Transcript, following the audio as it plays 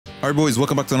Alright boys,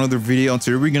 welcome back to another video, and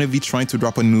today we're going to be trying to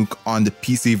drop a nuke on the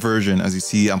PC version. As you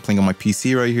see, I'm playing on my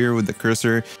PC right here with the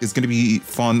cursor. It's going to be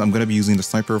fun. I'm going to be using the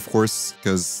sniper, of course,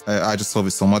 because I just love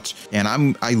it so much. And I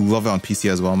love it on PC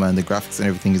as well, man. The graphics and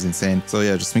everything is insane. So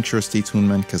yeah, just make sure to stay tuned,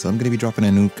 man, because I'm going to be dropping a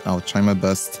nuke. I'll try my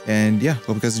best. And yeah,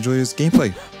 hope you guys enjoy this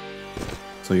gameplay.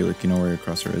 So you know where your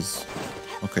crosshair is.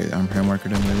 Okay, I'm hair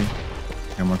markered him, maybe.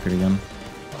 Hair markered again.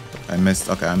 I missed.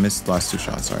 Okay, I missed the last two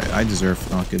shots. Alright, I deserve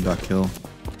to not get that kill.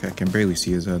 Okay, I can barely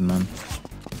see his head, man.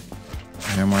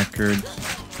 Hair markered.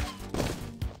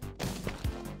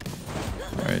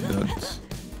 Alright, that.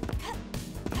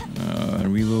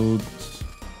 Reload.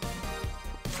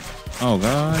 Oh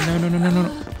god,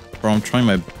 no. Bro, I'm trying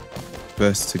my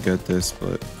best to get this,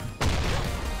 but...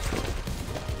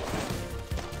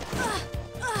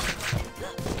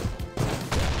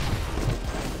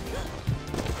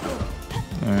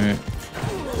 Alright.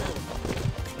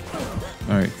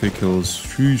 Alright, 3 kills.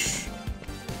 Sheesh.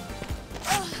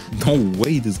 No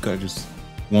way this guy just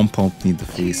one pump me in the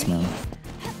face, man.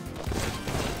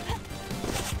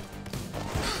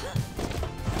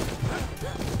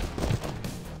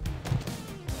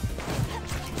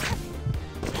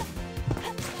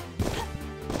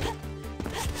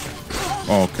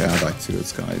 Oh, okay, I like to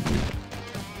this guy, dude.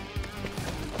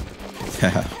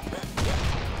 Yeah.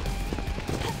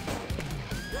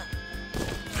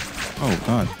 Oh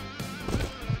god.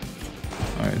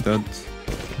 Alright, that's...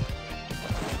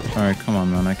 Alright, come on,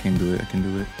 man. I can do it. I can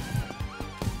do it.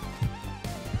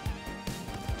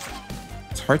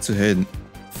 It's hard to hit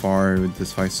far with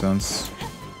this high sense.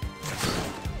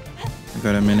 I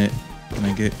got a minute. Can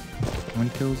I get... how many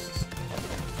kills?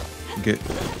 Get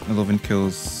 11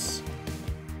 kills.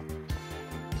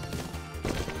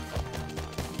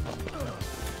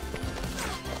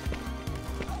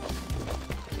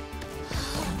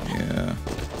 Yeah.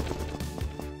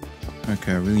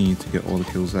 Okay, I really need to get all the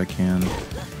kills I can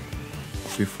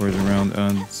before the round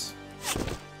ends.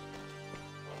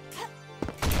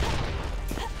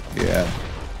 Yeah.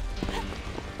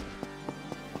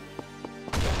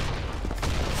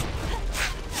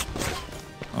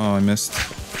 Oh, I missed.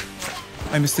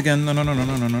 I missed again. No.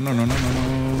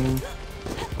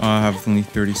 I have only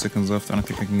 30 seconds left. I don't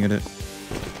think I can get it.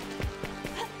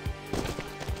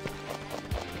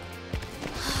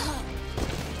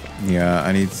 Yeah,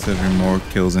 I need 7 more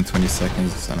kills in 20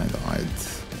 seconds and I died.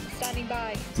 Standing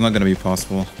by. It's not gonna be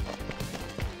possible.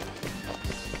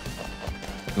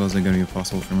 It wasn't gonna be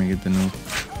possible for me to get the nuke.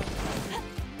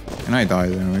 And I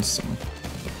died anyway, so...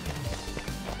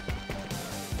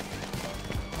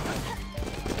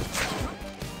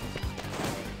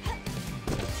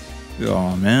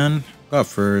 Oh man, got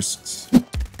first.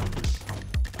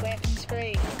 Weapons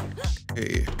free.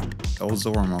 Hey, that was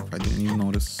the warm up. I didn't even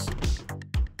notice.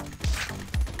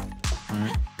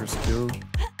 Alright, first kill.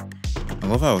 I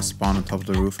love how it spawned on top of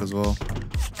the roof as well.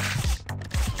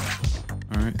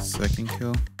 Alright, second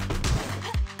kill.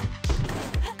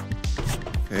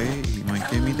 Okay, he might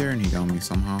get me there and he got me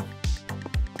somehow.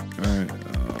 Alright,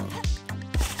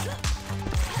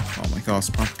 oh my god,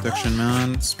 spawn protection,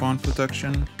 man. Spawn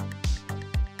protection.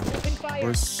 Open fire. Of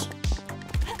course.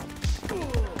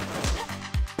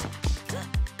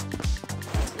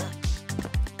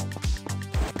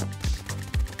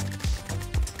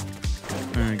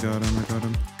 I got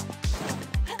him.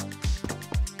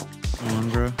 Come on,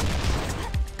 bro.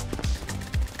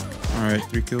 Alright,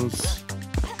 3 kills.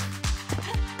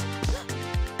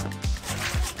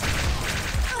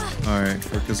 Alright,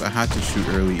 because I had to shoot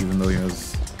early even though he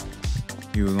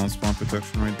was on spawn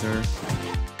protection right there.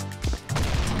 I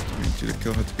had to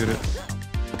kill, had to get it.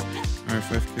 Alright,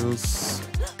 5 kills.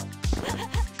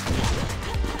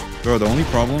 Bro, the only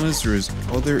problem is there's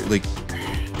other, like,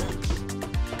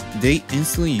 they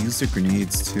instantly use their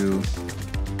grenades too.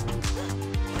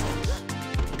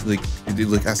 Like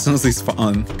as soon as they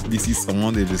spawn, they see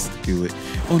someone, they just do it.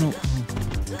 Oh no!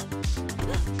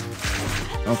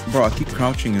 Oh, bro, I keep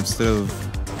crouching instead of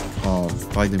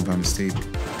fighting by mistake.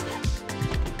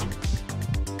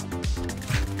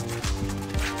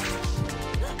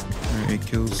 Alright, 8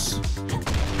 kills.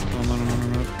 Oh no.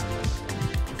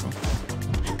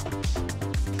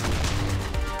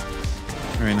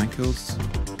 Alright, 9 kills.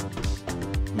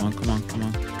 Come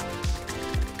on.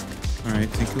 Alright,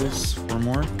 10 kills, 4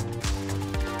 more.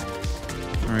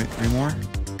 Alright, 3 more.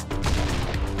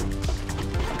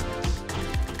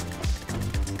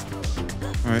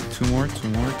 Alright, 2 more.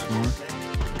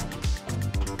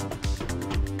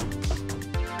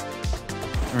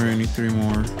 Alright, I need 3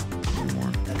 more. 3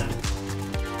 more.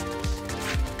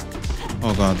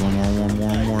 Oh god, one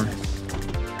more.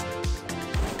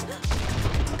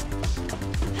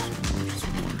 Just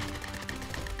one more.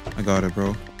 I got it,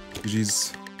 bro.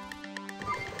 GG's.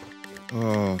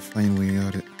 Oh, finally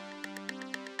got it.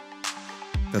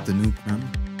 Got the nuke, man.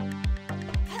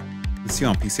 Let's see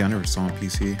on PC. I never saw on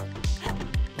PC.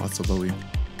 Lots of Bowie.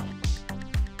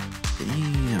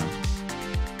 Damn.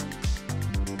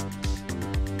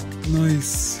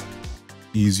 Nice.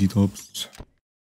 Easy dubs.